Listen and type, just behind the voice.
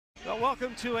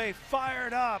welcome to a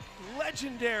fired up,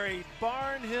 legendary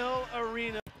Barnhill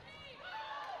Arena.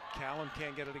 Callum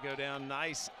can't get it to go down.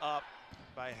 Nice up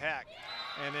by Heck.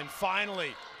 And then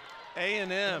finally,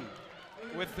 A&M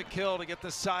with the kill to get the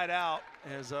side out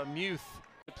as Muth.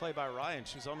 Good play by Ryan.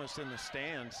 She's almost in the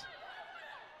stands.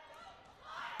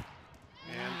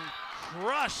 And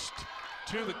crushed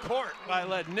to the court by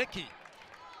Lednicki.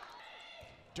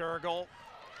 Durgle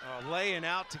laying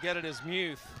out to get it as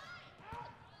Muth.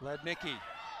 Lednicki.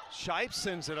 Shipe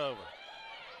sends it over.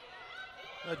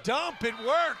 The dump, it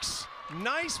works.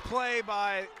 Nice play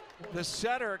by the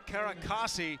setter,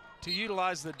 Karakasi, to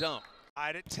utilize the dump.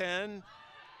 Tied at 10.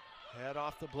 Head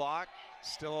off the block,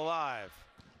 still alive.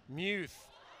 Muth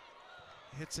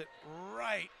hits it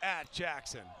right at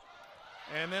Jackson.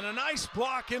 And then a nice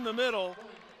block in the middle.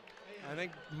 I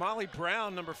think Molly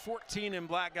Brown, number 14 in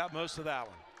black, got most of that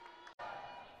one.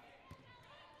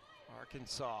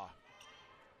 Arkansas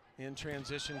in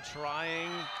transition, trying,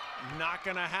 not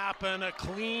gonna happen. A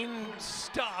clean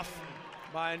stuff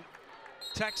by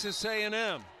Texas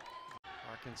A&M.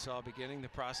 Arkansas beginning the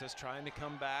process, trying to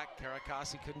come back.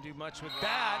 Karakasi couldn't do much with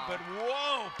that, but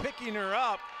whoa, picking her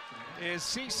up is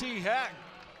CC Heck.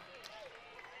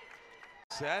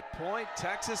 Set point,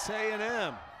 Texas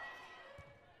A&M.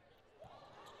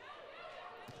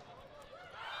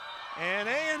 And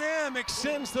A&M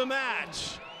extends the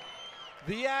match.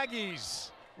 The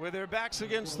Aggies, with their backs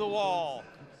against the wall,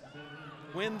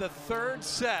 win the third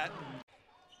set.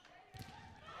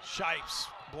 Shipes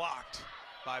blocked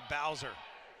by Bowser.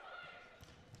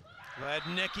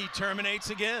 Lednicki terminates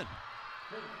again.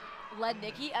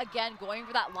 Lednicki again going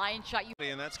for that line shot.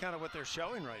 And that's kind of what they're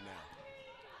showing right now.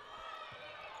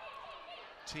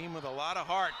 Team with a lot of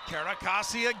heart.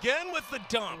 Karakasi again with the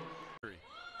dunk.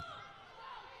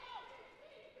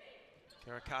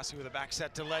 Karakasi with a back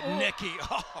set to Lednicki.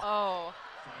 Oh,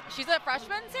 she's a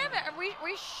freshman, Sam? Are we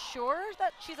sure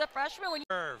that she's a freshman? When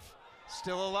Irv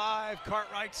still alive.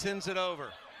 Cartwright sends it over.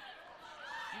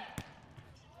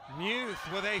 Muth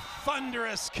with a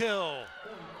thunderous kill.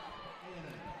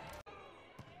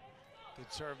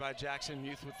 Good serve by Jackson.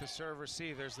 Muth with the serve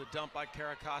receive. There's the dump by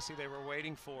Karakasi. They were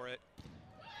waiting for it.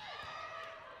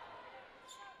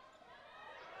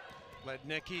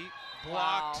 Lednicki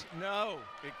blocked. Wow. No,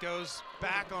 it goes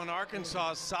back on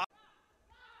Arkansas's side.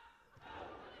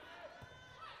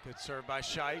 Good serve by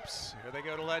Shipes. Here they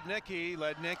go to Lednicki.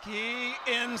 Lednicki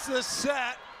ends the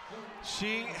set.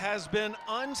 She has been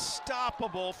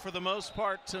unstoppable for the most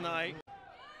part tonight.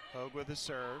 Hogue with the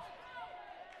serve.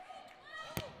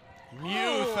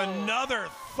 Muth, another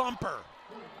thumper.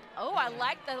 oh, I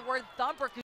like the word thumper.